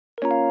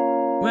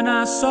when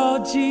I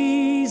saw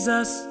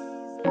Jesus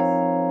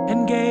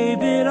and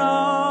gave it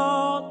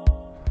all.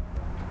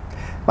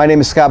 My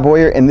name is Scott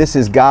Boyer, and this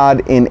is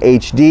God in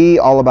HD,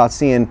 all about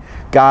seeing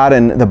God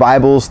and the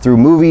Bibles through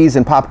movies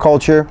and pop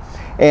culture.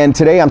 And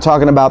today I'm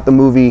talking about the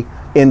movie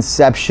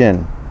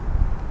Inception.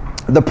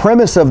 The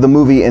premise of the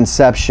movie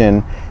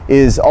Inception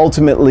is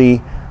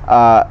ultimately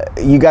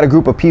you got a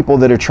group of people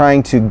that are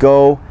trying to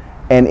go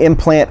and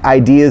implant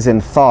ideas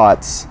and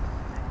thoughts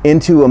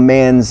into a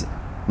man's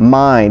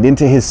mind,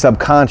 into his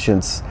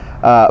subconscious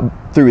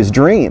through his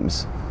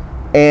dreams.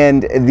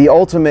 And the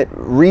ultimate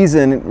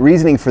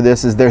reasoning for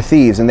this is they're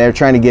thieves, and they're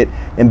trying to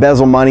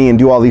embezzle money and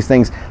do all these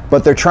things,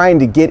 but they're trying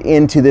to get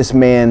into this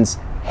man's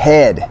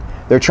head.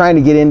 They're trying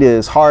to get into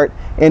his heart,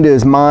 into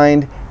his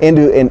mind,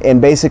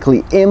 and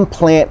basically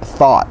implant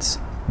thoughts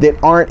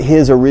that aren't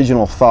his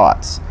original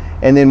thoughts.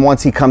 And then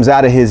once he comes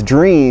out of his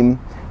dream,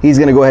 he's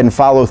going to go ahead and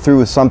follow through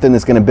with something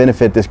that's going to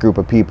benefit this group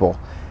of people.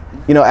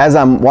 You know, as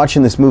I'm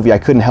watching this movie, I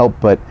couldn't help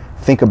but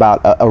think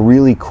about a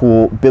really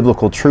cool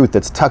biblical truth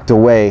that's tucked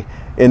away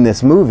in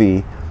this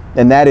movie,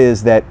 and that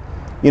is that,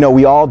 you know,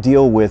 we all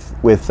deal with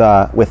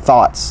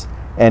thoughts,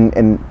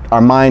 and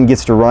our mind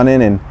gets to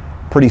running, and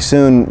pretty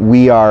soon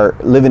we are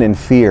living in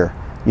fear.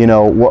 You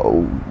know,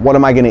 what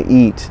am I going to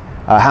eat?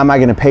 How am I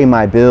going to pay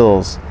my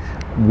bills?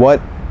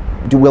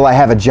 Will I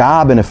have a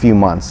job in a few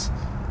months?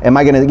 Am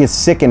I going to get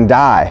sick and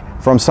die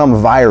from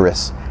some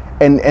virus?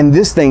 And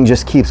this thing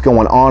just keeps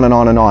going on and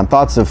on and on.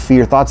 Thoughts of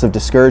fear, thoughts of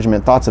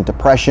discouragement, thoughts of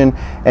depression,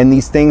 and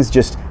these things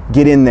just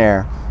get in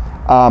there.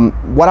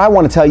 What I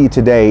want to tell you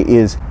today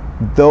is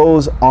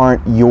those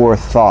aren't your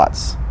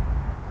thoughts.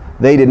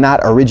 They did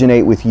not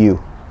originate with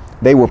you.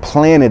 They were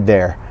planted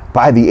there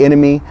by the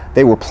enemy.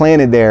 They were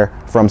planted there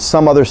from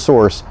some other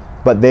source,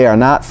 but they are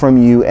not from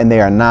you, and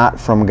they are not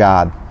from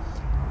God.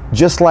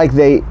 Just like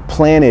they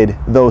planted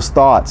those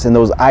thoughts and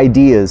those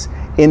ideas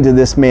into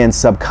this man's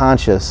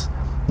subconscious,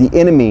 the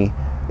enemy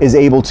is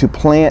able to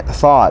plant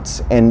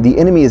thoughts, and the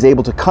enemy is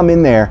able to come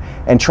in there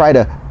and try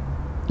to,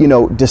 you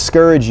know,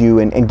 discourage you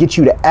and get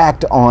you to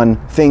act on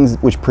things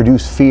which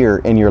produce fear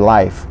in your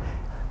life.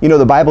 You know,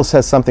 the Bible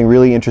says something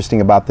really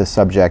interesting about this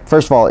subject.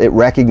 First of all, it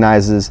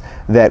recognizes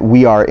that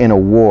we are in a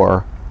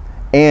war,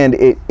 and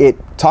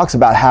it talks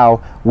about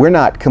how we're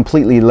not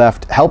completely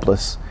left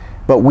helpless,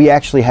 but we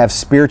actually have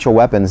spiritual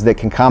weapons that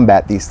can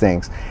combat these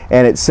things.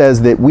 And it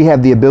says that we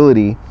have the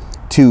ability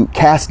to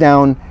cast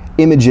down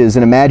images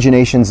and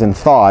imaginations and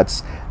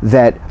thoughts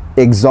that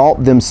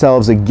exalt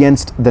themselves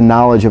against the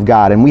knowledge of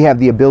God. And we have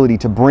the ability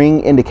to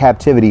bring into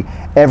captivity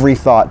every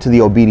thought to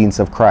the obedience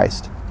of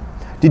Christ.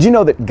 Did you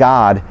know that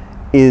God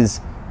is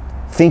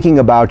thinking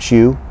about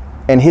you,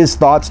 and his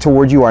thoughts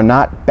toward you are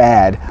not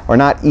bad, or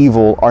not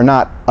evil, or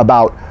not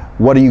about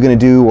what are you going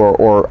to do,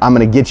 or I'm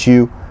going to get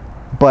you,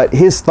 but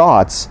his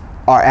thoughts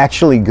are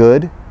actually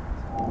good?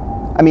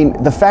 I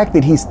mean, the fact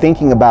that he's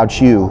thinking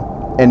about you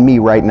and me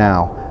right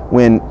now,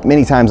 when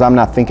many times I'm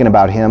not thinking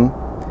about him,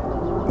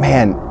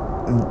 man,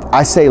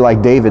 I say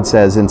like David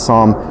says in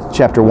Psalm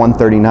chapter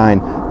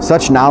 139,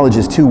 such knowledge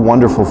is too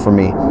wonderful for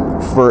me,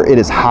 for it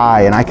is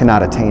high and I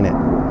cannot attain it.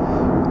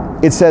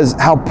 It says,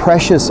 how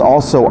precious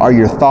also are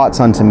your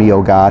thoughts unto me,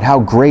 O God, how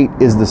great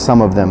is the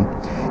sum of them.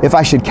 If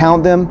I should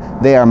count them,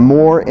 they are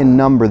more in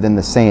number than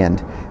the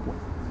sand.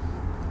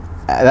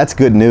 That's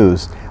good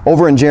news.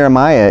 Over in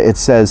Jeremiah, it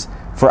says,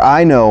 for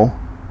I know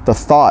the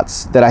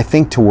thoughts that I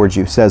think towards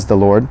you, says the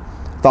Lord,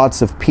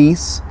 thoughts of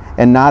peace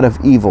and not of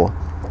evil,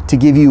 to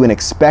give you an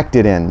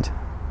expected end.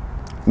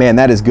 Man,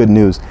 that is good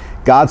news.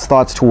 God's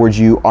thoughts towards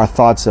you are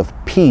thoughts of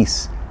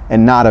peace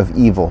and not of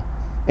evil.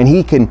 And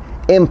he can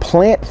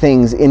implant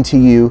things into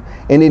you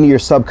and into your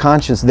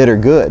subconscious that are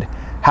good.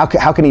 How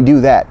can he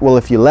do that? Well,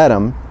 if you let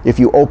him, if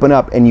you open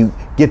up and you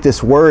get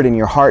this word in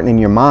your heart and in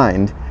your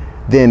mind,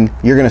 then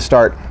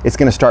it's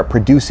going to start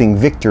producing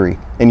victory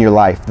in your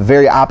life, the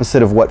very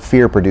opposite of what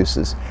fear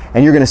produces.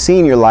 And you're going to see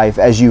in your life,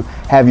 as you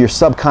have your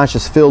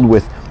subconscious filled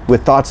with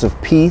thoughts of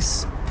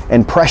peace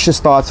and precious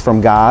thoughts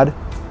from God,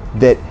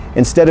 that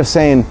instead of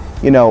saying,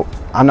 you know,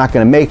 I'm not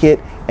going to make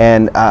it,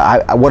 and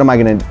what am I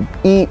going to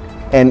eat,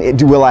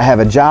 and will I have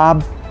a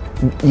job?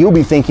 You'll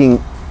be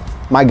thinking,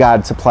 my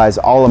God supplies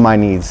all of my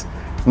needs.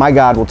 My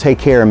God will take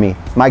care of me.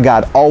 My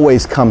God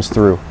always comes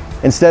through.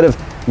 Instead of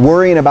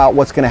worrying about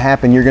what's going to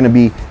happen, you're going to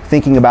be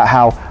thinking about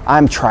how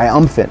I'm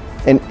triumphant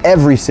in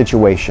every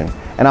situation,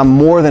 and I'm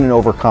more than an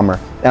overcomer,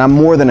 and I'm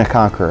more than a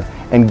conqueror,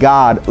 and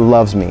God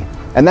loves me.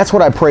 And that's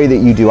what I pray that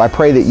you do. I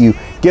pray that you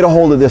get a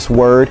hold of this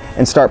word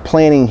and start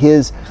planting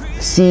his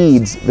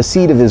seeds, the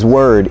seed of his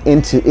word,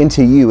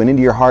 into you and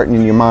into your heart and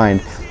in your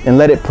mind, and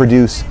let it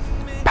produce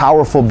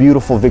powerful,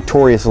 beautiful,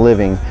 victorious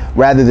living,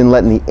 rather than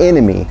letting the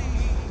enemy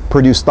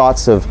produce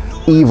thoughts of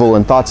evil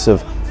and thoughts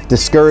of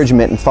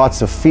discouragement and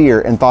thoughts of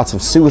fear and thoughts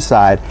of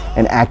suicide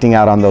and acting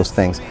out on those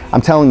things.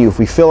 I'm telling you, if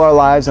we fill our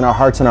lives and our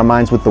hearts and our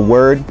minds with the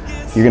word,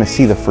 you're going to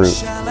see the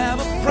fruit.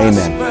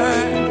 Amen.